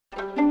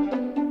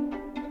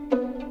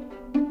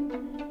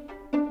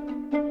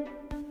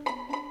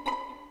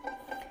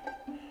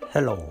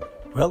Hello,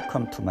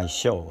 welcome to my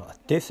show.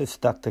 This is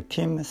Dr.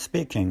 Kim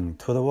speaking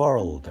to the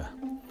world.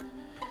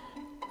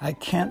 I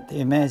can't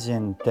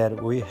imagine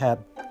that we have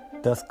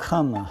thus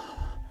come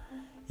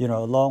a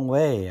long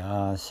way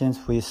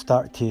since we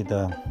started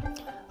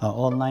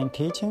online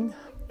teaching,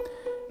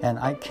 and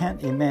I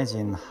can't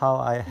imagine how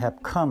I have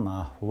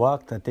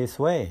walked this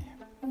way.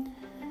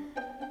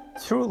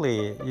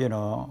 Truly,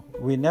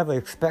 we never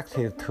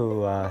expected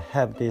to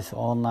have this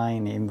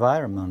online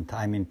environment,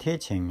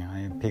 teaching,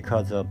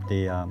 because of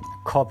the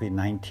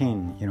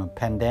COVID-19,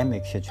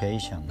 pandemic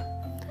situation.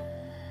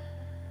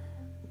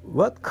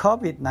 What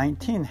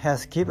COVID-19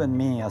 has given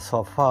me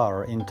so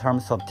far in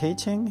terms of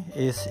teaching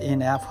is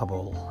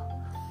ineffable.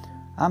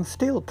 I'm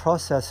still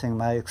processing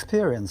my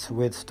experience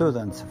with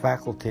students,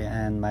 faculty,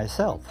 and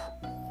myself.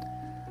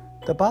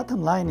 The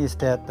bottom line is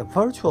that the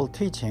virtual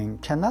teaching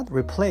cannot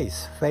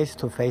replace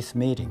face-to-face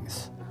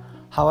meetings.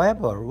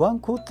 However, one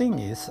good thing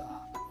is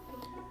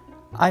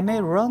I may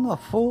run a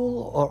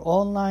full or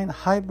online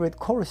hybrid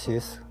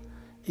courses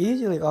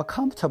easily or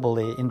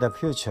comfortably in the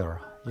future.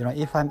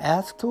 If I'm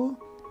asked to,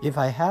 if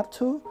I have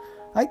to,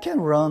 I can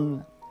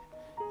run,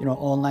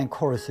 online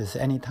courses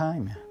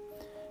anytime.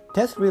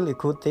 That's really a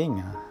good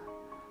thing.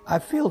 I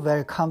feel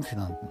very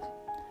confident.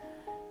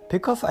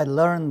 Because I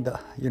learned,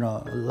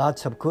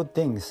 lots of good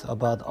things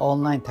about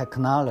online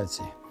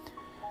technology,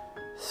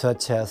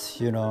 such as,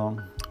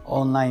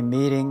 online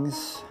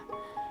meetings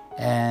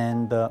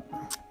and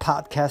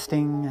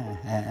podcasting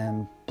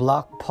and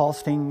blog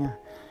posting,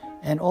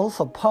 and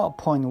also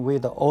PowerPoint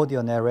with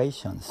audio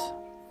narrations.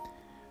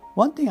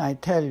 One thing I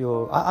tell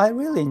you, I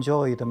really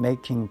enjoyed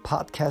making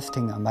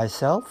podcasting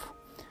myself.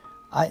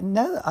 I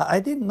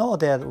didn't know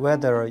that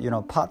whether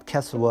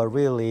podcasts were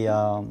really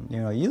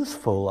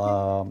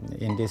useful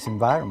in this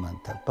environment,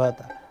 but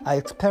I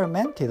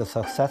experimented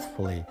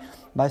successfully.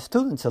 My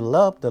students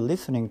loved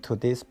listening to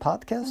these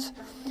podcasts.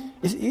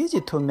 It's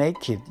easy to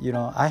make it.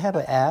 I have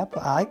an app.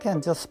 I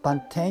can just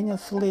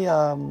spontaneously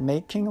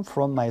making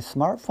from my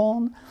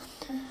smartphone.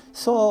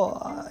 So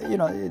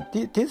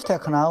this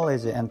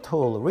technology and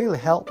tool really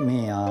helped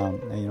me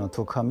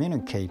to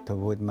communicate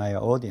with my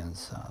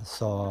audience.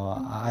 So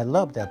I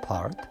love that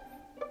part.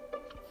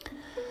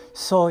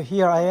 So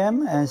here I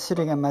am and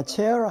sitting in my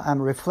chair.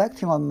 I'm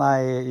reflecting on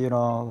my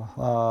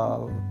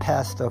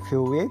past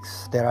few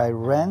weeks that I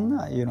ran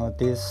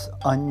this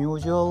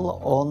unusual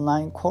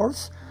online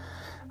course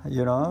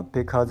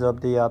because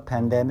of the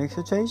pandemic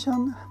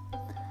situation.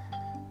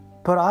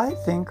 But I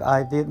think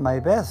I did my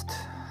best.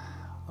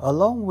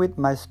 Along with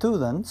my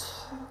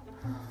students,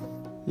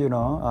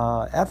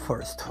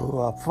 efforts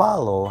to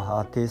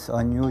follow this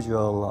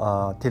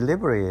unusual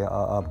delivery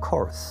of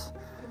course.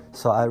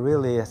 So I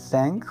really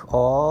thank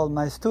all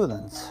my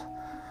students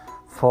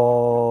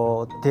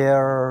for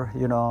their,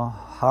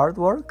 hard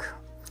work.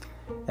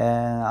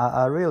 And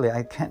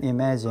I can't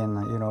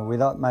imagine,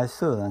 without my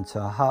students,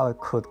 how I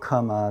could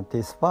come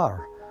this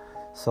far.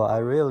 So I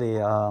really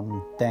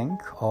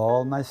thank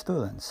all my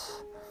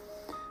students.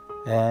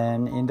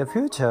 And in the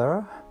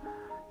future,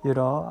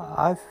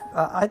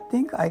 I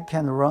think I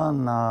can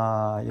run,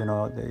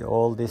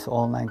 all these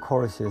online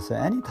courses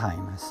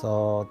anytime.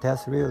 So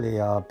that's really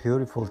a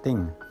beautiful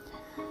thing.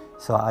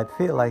 So I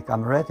feel like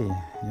I'm ready,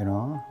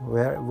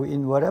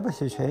 in whatever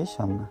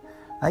situation,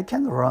 I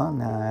can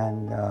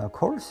run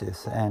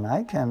courses and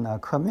I can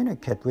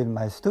communicate with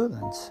my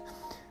students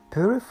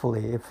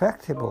beautifully,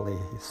 effectively,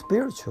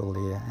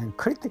 spiritually, and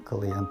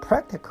critically and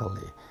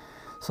practically.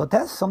 So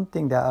that's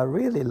something that I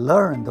really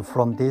learned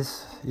from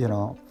this,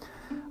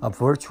 a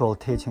virtual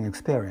teaching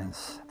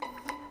experience.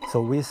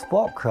 So we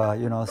spoke,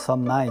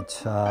 some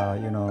nights,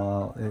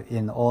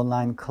 in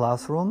online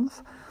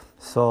classrooms.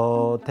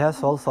 So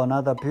that's also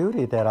another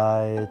beauty that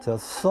I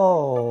just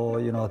saw,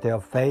 their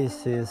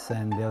faces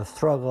and their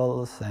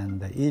struggles and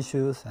the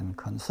issues and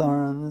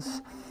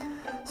concerns.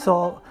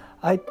 So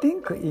I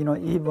think,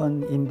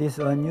 even in these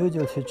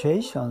unusual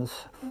situations,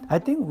 I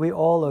think we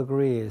all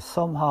agree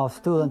somehow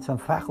students and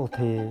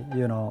faculty,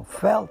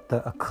 felt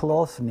a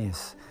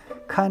closeness,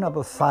 kind of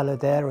a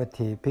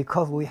solidarity,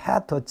 because we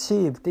had to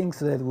achieve things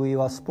that we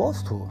were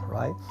supposed to,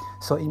 right?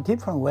 So in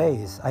different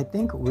ways, I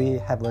think we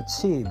have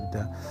achieved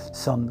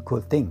some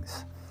good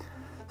things.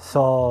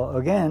 So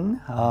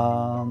again,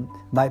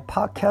 my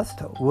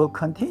podcast will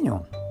continue.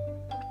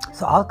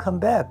 So I'll come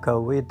back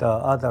with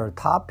other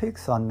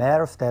topics on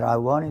matters that I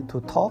wanted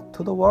to talk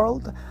to the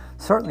world.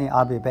 Certainly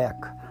I'll be back.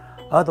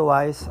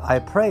 Otherwise, I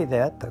pray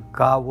that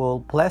God will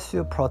bless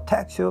you,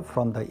 protect you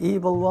from the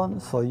evil one,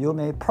 so you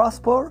may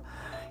prosper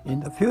in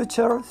the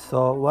future.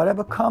 So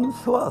whatever comes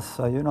to us,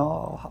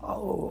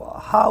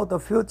 how the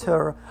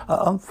future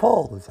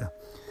unfolds.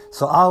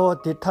 So our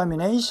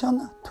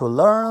determination to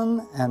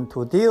learn and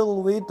to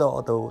deal with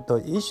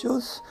the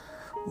issues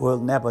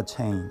will never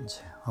change.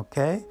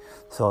 Okay?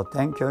 So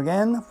thank you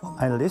again for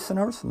my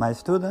listeners, my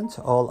students,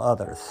 all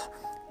others.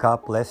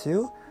 God bless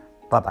you.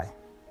 Bye-bye.